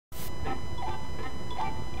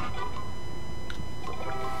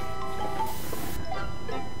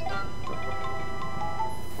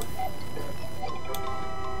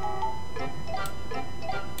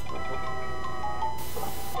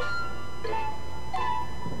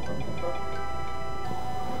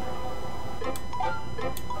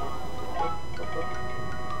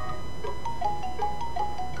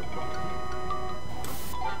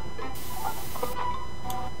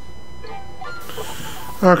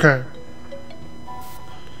Okay.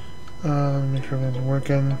 Make sure that's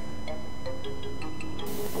working.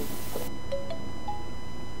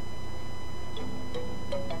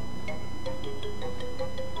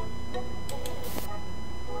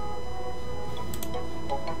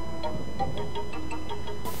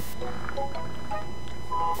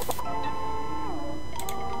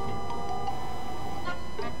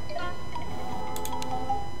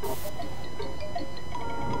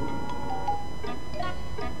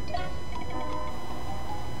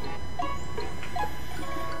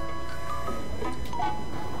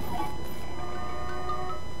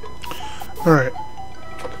 Alright.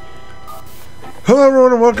 Hello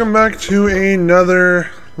everyone and welcome back to another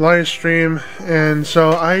live stream. And so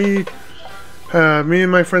me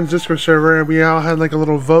and my friend's Discord server, we all had like a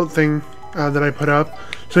little vote thing that I put up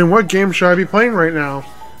saying what game should I be playing right now.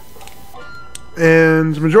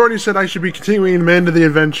 And the majority said I should be continuing Amanda the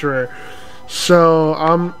Adventurer.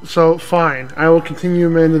 So fine, I will continue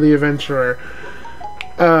Amanda the Adventurer.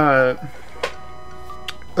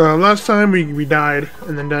 Last time we died,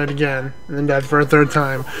 and then died again, and then died for a third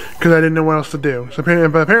time, because I didn't know what else to do. So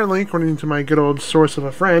apparently, according to my good old source of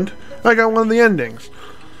a friend, I got one of the endings.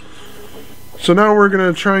 So now we're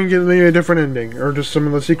gonna try and get maybe a different ending, or just some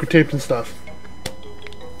of the secret tapes and stuff.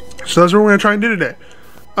 So that's what we're gonna try and do today.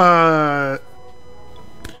 The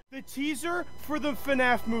teaser for the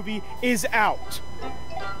FNAF movie is out.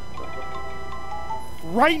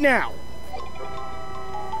 Right now.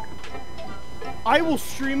 I will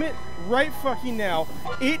stream it right fucking now.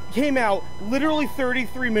 It came out literally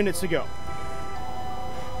 33 minutes ago.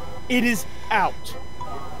 It is out.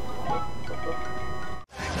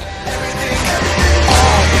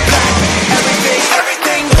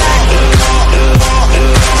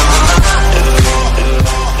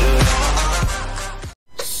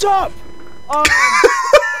 Sup?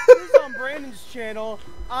 This is on Brandon's channel.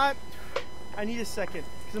 I need a second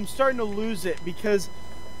because I'm starting to lose it because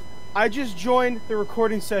I just joined the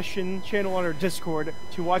recording session channel on our Discord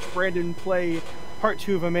to watch Brandon play part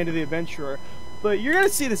 2 of Amanda the Adventurer, but you're gonna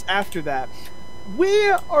see this after that.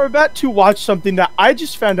 We are about to watch something that I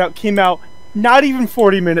just found out came out not even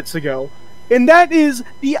 40 minutes ago, and that is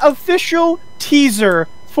the official teaser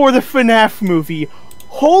for the FNAF movie.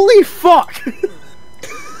 Holy fuck!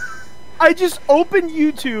 I just opened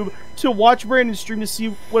YouTube to watch Brandon stream to see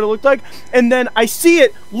what it looked like, and then I see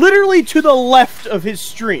it literally to the left of his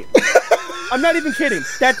stream. I'm not even kidding.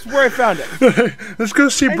 That's where I found it. Let's go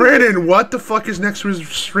see Brandon. What the fuck is next to his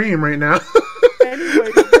stream right now?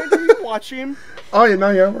 Anyway, Brandon, you watching? Oh yeah, no,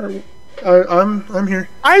 yeah, I'm here.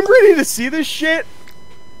 I'm ready to see this shit.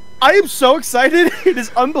 I am so excited. It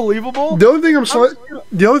is unbelievable. The only thing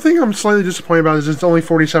I'm slightly disappointed about is it's only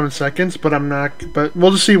 47 seconds, but I'm not. But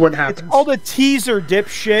we'll just see what happens. It's called a teaser,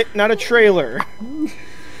 dipshit, not a trailer.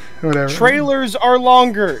 Whatever. Trailers are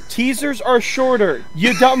longer. Teasers are shorter.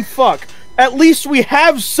 You dumb fuck. At least we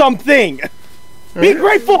have something. Be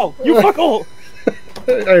grateful, you fuckhole.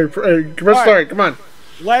 Hey, let's start. Come on.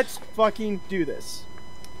 Let's fucking do this.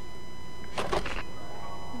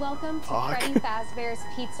 Welcome to Freddy Fazbear's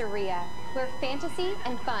Pizzeria, where fantasy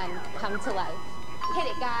and fun come to life. Hit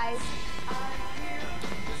it, guys.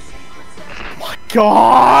 Oh my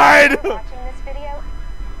God! Watching this video?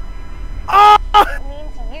 Ah! It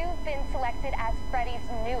means you've been selected as Freddy's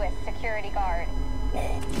newest security guard.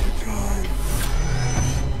 Oh my God.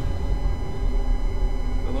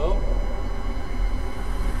 Hello?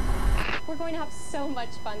 We're going to have so much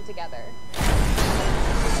fun together.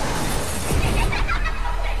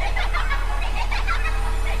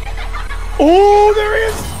 Oh, there he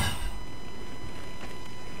is!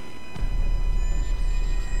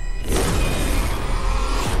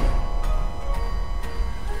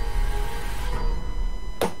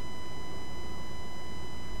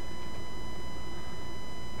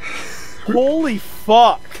 Holy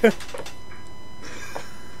fuck!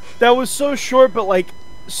 That was so short, but like,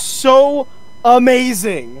 so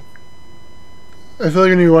amazing. I feel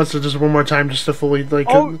like I need to watch it just one more time just to fully like,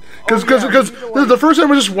 because yeah, the first time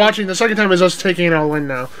we're just watching, the second time is us taking it all in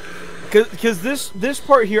now. Because this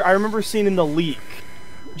part here, I remember seeing in the leak,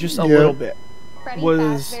 just a little bit,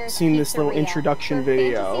 was seeing this little introduction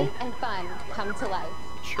video. And fun come to life.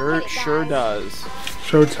 Sure does.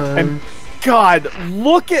 Showtime. And God,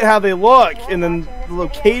 look at how they look, and then the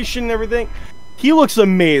location and everything. He looks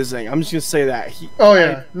amazing. I'm just gonna say that. Oh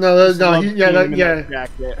yeah, yeah. It means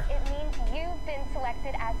you've been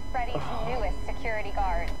selected as Freddy's newest security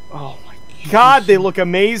guard. Oh my God, they look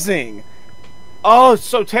amazing. Oh, it's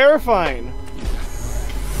so terrifying.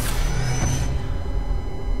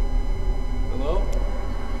 Hello?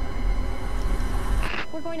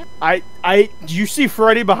 We're going to Do you see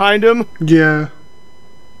Freddy behind him? Yeah.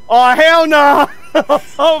 Oh, hell no!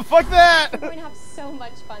 Oh, fuck that! We're going to have so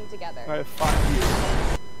much fun together. Alright, fuck you.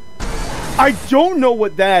 I don't know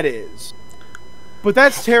what that is, but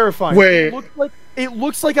that's terrifying. Wait. It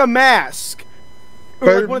looks like a mask.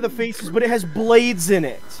 Or like one of the faces, but it has blades in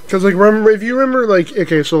it. Because, like, remember, if you remember, like,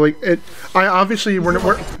 okay, so, like, we're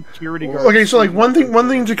security guard. okay, so, like, one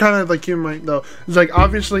thing to kind of, like, keep in mind, though, is, like,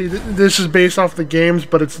 obviously, this is based off the games,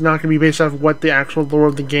 but it's not going to be based off what the actual lore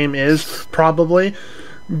of the game is, probably.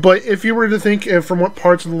 But if you were to think from what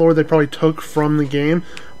parts of the lore they probably took from the game,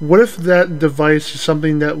 what if that device is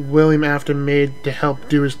something that William Afton made to help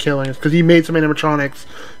do his killings? Because he made some animatronics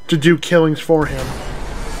to do killings for him.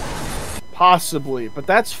 Possibly, but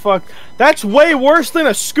that's That's way worse than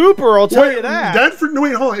a scooper, I'll tell you that. No,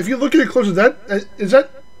 wait, hold on. If you look at it closer, is that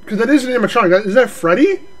because that is an animatronic? Is that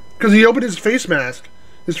Freddy? Because he opened his face mask,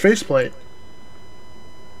 his faceplate.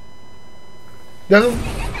 There,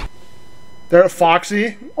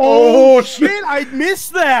 Foxy. Oh shit! I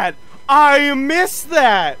missed that. I missed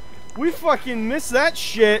that. We fucking missed that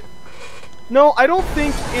shit. No, I don't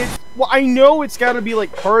think it's... Well, I know it's got to be,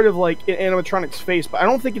 like, part of, like, an animatronic's face, but I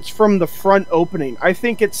don't think it's from the front opening. I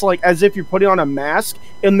think it's, like, as if you're putting on a mask,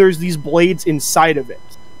 and there's these blades inside of it,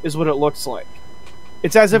 is what it looks like.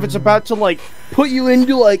 It's as if it's about to, like, put you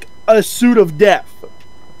into, like, a suit of death.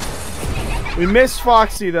 We missed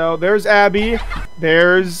Foxy, though. There's Abby.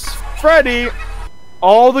 There's Freddy.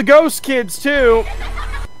 All the ghost kids, too.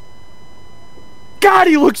 God,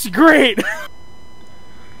 he looks great!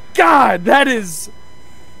 God, that is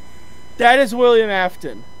William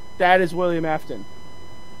Afton. That is William Afton.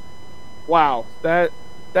 Wow, that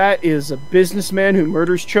is a businessman who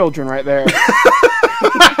murders children right there.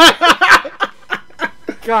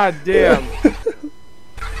 God damn.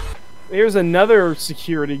 Here's another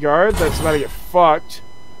security guard that's about to get fucked.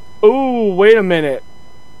 Ooh, wait a minute.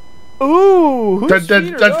 Ooh, who's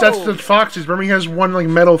that's Foxy's. Remember, he has one like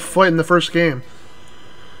metal foot in the first game.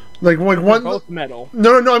 Like one, both metal.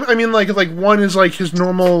 No. I mean, like one is like his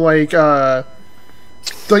normal like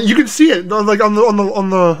you can see it like on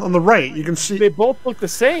the right. You can see they both look the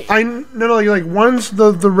same. Like one's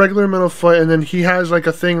the regular metal foot, and then he has like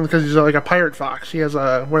a thing because he's like a pirate fox. He has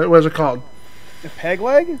a what is it called? A peg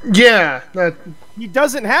leg? Yeah, that. He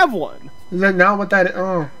doesn't have one. Is that not what that is?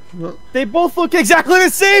 Oh. They both look exactly the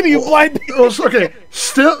same, you blind bitch. Okay.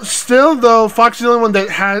 Still though, Fox is the only one that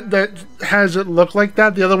has it look like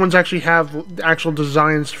that. The other ones actually have actual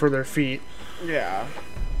designs for their feet. Yeah.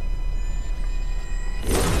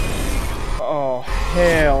 Oh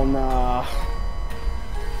hell nah.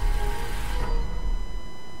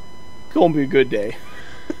 Gonna be a good day.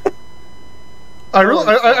 I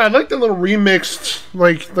like the little remixed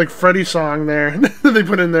like Freddy song there that they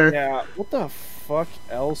put in there. Yeah. What the fuck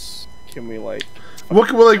else can we like? What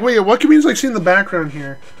can we like see in the background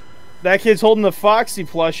here? That kid's holding the Foxy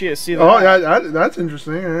plushie. See that? Oh yeah, that's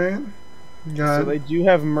interesting. All right. So they do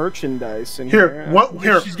have merchandise in here.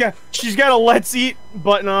 Here. She's got a Let's Eat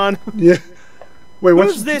button on. Yeah. Wait,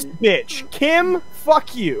 who's this bitch? Kim?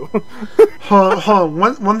 Fuck you.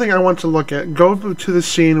 One thing I want to look at. Go to the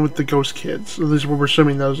scene with the ghost kids. At least we're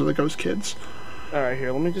assuming those are the ghost kids. All right,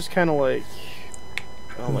 here. Let me just kind of like.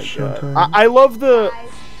 Oh my god! I love the.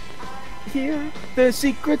 Hear the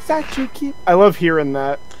secrets that you keep. I love hearing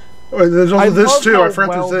that. Oh, there's also this too. I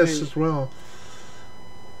forgot there's this as well.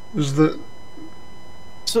 There's the.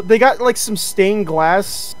 So they got like some stained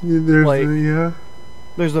glass. There's yeah.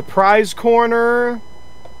 There's the prize corner.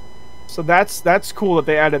 So that's cool that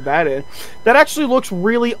they added that in. That actually looks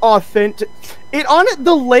really authentic.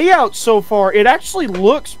 The layout so far, it actually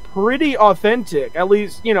looks pretty authentic. At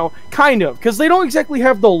least, you know, kind of. Because they don't exactly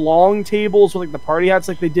have the long tables with like the party hats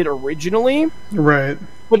like they did originally. Right.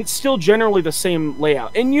 But it's still generally the same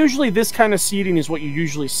layout. And usually this kind of seating is what you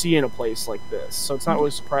usually see in a place like this. So it's not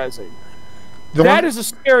really surprising. That is a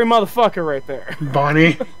scary motherfucker right there.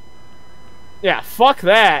 Bonnie. Yeah, fuck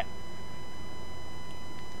that.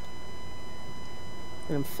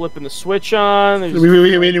 And I'm flipping the switch on.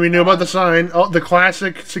 We knew about the sign. Oh, the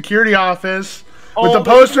classic security office with the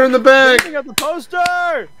poster in the back. Got the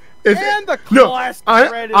poster. And the classic.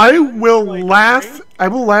 I will laugh. I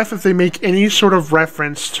will laugh if they make any sort of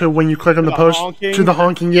reference to when you click on the post to the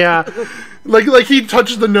honking. Yeah, like he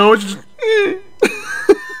touches the nose.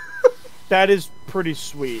 That is pretty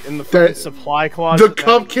sweet. And the supply closet. The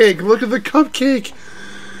cupcake. Look at the cupcake.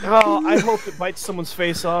 Oh, I hope it bites someone's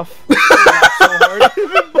face off. So hard. If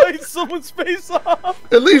it bites someone's face off.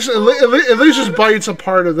 At least just bites a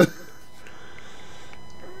part of the.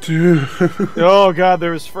 Dude. Oh god,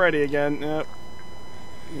 there's Freddy again. Yep.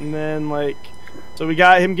 And then like, So we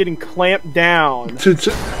got him getting clamped down. So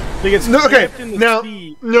he gets clamped in the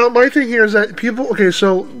seat. No, my thing here is that people. Okay,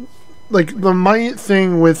 so like my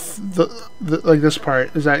thing with the like this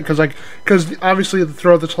part is that because obviously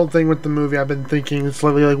throughout this whole thing with the movie, I've been thinking it's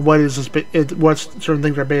literally like what is this? What certain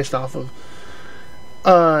things are based off of.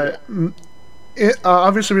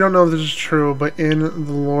 Obviously, we don't know if this is true, but in the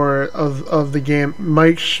lore of the game,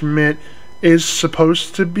 Mike Schmidt is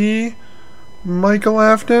supposed to be Michael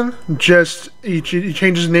Afton. Just he changed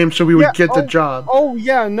his name so we would get the job. Oh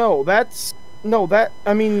yeah, no, that's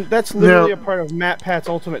literally a part of MatPat's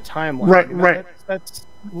Ultimate Timeline. Right. That's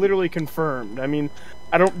literally confirmed. I mean,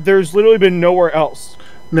 there's literally been nowhere else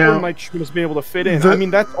where Mike Schmidt has been able to fit in. I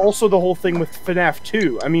mean, that's also the whole thing with FNAF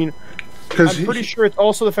 2. I mean. I'm pretty sure it's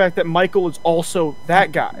also the fact that Michael is also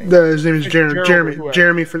that guy. His name is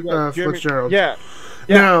Jeremy Fitzgerald. Yeah.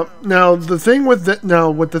 Now the thing with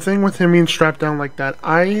him being strapped down like that,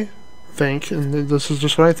 I think, and this is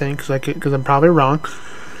just what I think, because I'm probably wrong,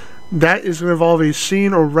 that is going to involve a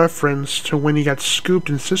scene or reference to when he got scooped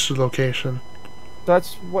in Sister's location.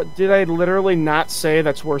 That's what did I literally not say?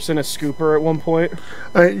 That's worse than a scooper at one point.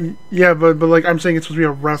 Yeah, but like I'm saying, it's supposed to be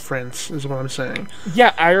a reference, is what I'm saying.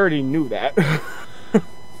 Yeah, I already knew that.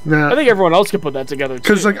 Nah, I think everyone else could put that together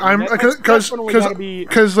too. Because like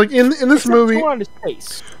because like in this movie,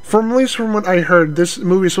 from at least from what I heard, this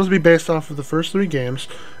movie is supposed to be based off of the first 3 games,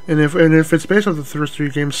 and if it's based off the first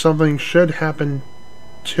 3 games, something should happen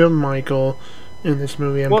to Michael. In this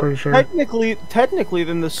movie, I'm pretty sure. Technically,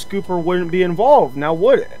 then the scooper wouldn't be involved. Now,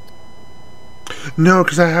 would it? No,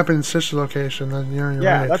 because that happened in Sister Location. You're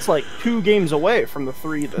right. That's like 2 games away from the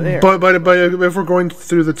 3 there. But if we're going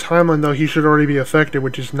through the timeline, though, he should already be affected,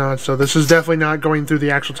 which is not. So this is definitely not going through the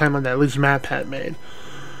actual timeline that at least MatPat made.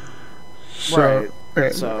 So,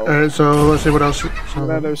 right. So let's see what else.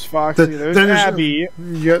 So, there's Foxy. There's Abby.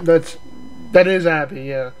 Yeah, that is Abby.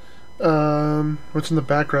 Yeah. What's in the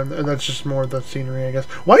background? That's just more of the scenery, I guess.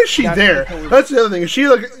 Why is she there? That's the other thing. Is she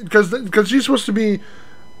like because she's supposed to be?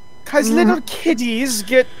 Because little kiddies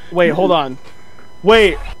get. Wait, hold on.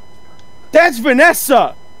 Wait, that's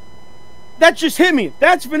Vanessa. That just hit me.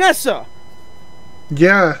 That's Vanessa.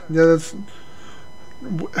 Yeah, that's.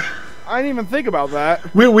 I didn't even think about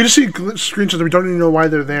that. We just see screenshots. We don't even know why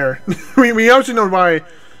they're there. we obviously know why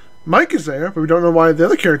Mike is there, but we don't know why the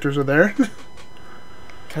other characters are there.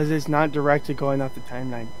 Because it's not directly going off the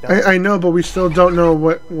timeline. I know, but we still don't know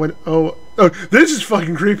what. Oh, this is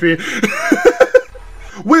fucking creepy.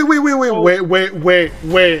 Wait.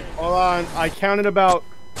 Hold on, I counted about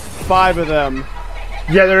 5 of them.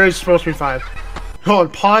 Yeah, there is supposed to be 5. Hold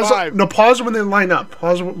on, pause. 5. No, pause when they line up.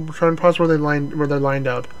 Try and pause where they're lined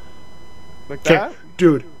up. Like that,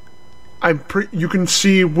 dude. You can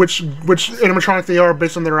see which animatronic they are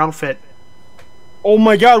based on their outfit. Oh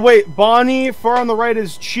my god, wait, Bonnie, far on the right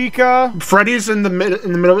is Chica. Freddy's in the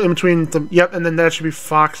middle, in between yep, and then that should be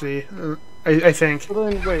Foxy, I think.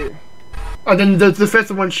 Well, then, wait. And then the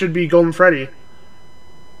 5th one should be Golden Freddy.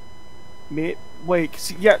 Wait,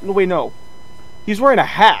 no. He's wearing a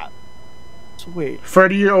hat. So wait.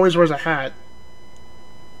 Freddy always wears a hat.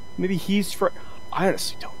 Maybe he's I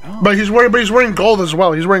honestly don't know. But he's wearing gold as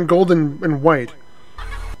well. He's wearing gold and white.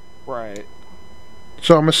 Right.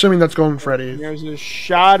 So I'm assuming that's Golden Freddy. There's a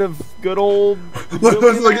shot of good old.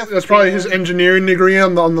 That's probably his engineering degree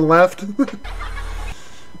on the left.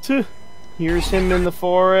 Here's him in the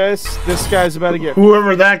forest. This guy's about to get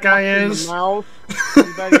whoever that guy is. He's about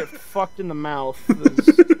to get fucked in the mouth.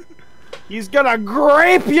 He's gonna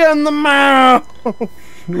grape you in the mouth.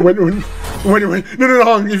 Wait, no, hold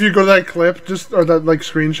on. If you go to that clip, or that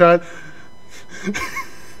screenshot.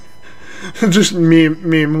 Just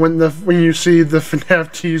meme when you see the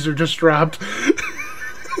FNAF teaser just dropped.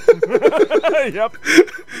 Yep.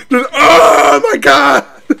 Just, oh my god!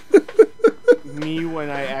 Me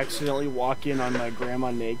when I accidentally walk in on my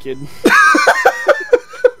grandma naked.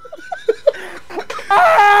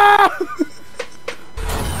 Ah!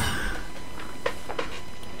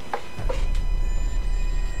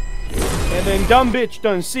 And then dumb bitch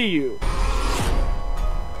done see you.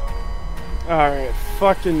 Alright,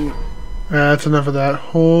 fucking. That's enough of that.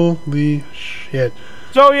 Holy shit.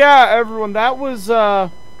 So yeah, everyone, that was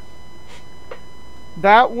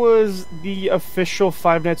the official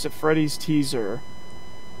Five Nights at Freddy's teaser.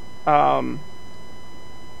 That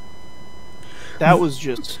was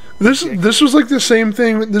just this was like the same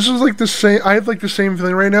thing. This was like the same. I have like the same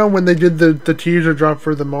feeling right now when they did the teaser drop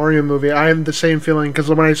for the Mario movie. I have the same feeling because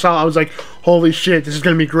when I saw it, I was like, "Holy shit, this is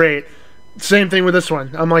gonna be great." Same thing with this one.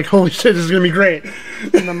 I'm like, holy shit, this is gonna be great.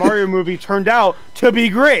 And the Mario movie turned out to be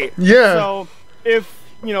great. Yeah. So if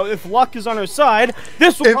you know, if luck is on our side,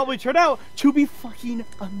 this will probably turn out to be fucking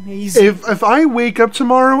amazing. If I wake up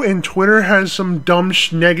tomorrow and Twitter has some dumb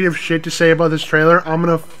negative shit to say about this trailer, I'm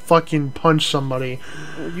gonna fucking punch somebody.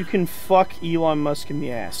 You can fuck Elon Musk in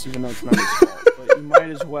the ass, even though it's not his fault. But you might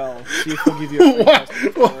as well see if he'll give you a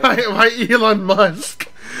free Tesla. Why Elon Musk?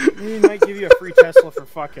 He might give you a free Tesla for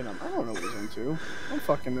fucking him. I don't know what he's into. I don't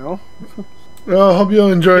fucking know. Well, hope you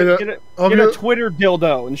all enjoyed it. Get a Twitter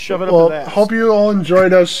dildo and shove it up his ass. Hope you all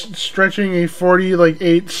enjoyed us stretching a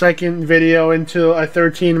 48-second video into a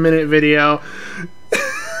 13-minute video.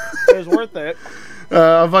 It was worth it.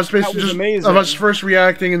 Of us basically just of us first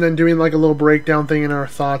reacting and then doing like a little breakdown thing in our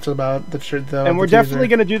thoughts about the and we're definitely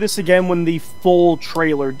going to do this again when the full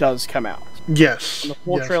trailer does come out. Yes. When the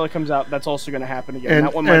full trailer comes out, that's also going to happen again. And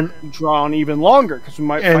that one might draw on even longer because we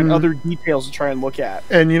might find other details to try and look at.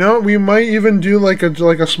 And you know, we might even do like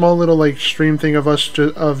a small little like stream thing of us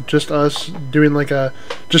just us doing like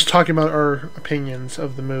just talking about our opinions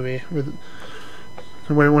of the movie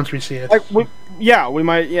once we see it. Like we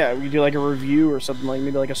do like a review or something, like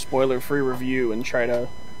maybe like a spoiler-free review and try to,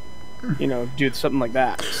 you know, do something like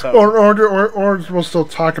that. So or we'll still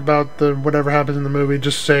talk about the whatever happens in the movie.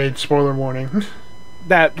 Just say spoiler warning.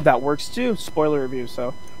 That works too. Spoiler review.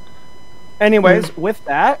 So, anyways, with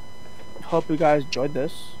that, hope you guys enjoyed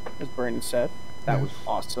this. As Brandon said, that was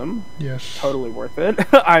awesome. Yes, totally worth it.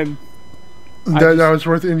 That was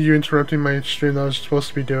worth you interrupting my stream that I was supposed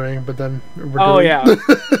to be doing, but then totally,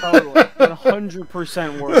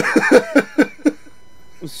 100% worth it. It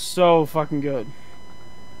was so fucking good.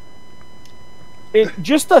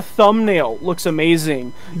 Just the thumbnail looks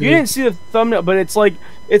amazing. You didn't see the thumbnail, but it's like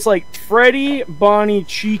Freddy, Bonnie,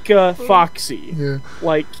 Chica, Foxy. Yeah.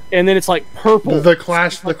 Like, and then it's like purple. The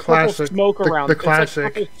classic smoke around. The classic. It's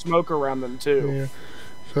like purple smoke around them too. Yeah.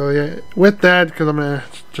 So yeah, with that, because I'm gonna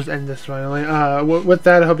just end this finally. With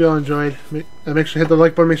that, I hope you all enjoyed. Make sure to hit the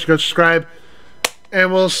like button. Make sure to go subscribe,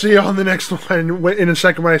 and we'll see you on the next one in a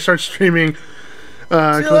second when I start streaming. See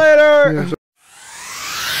you later. Yeah, so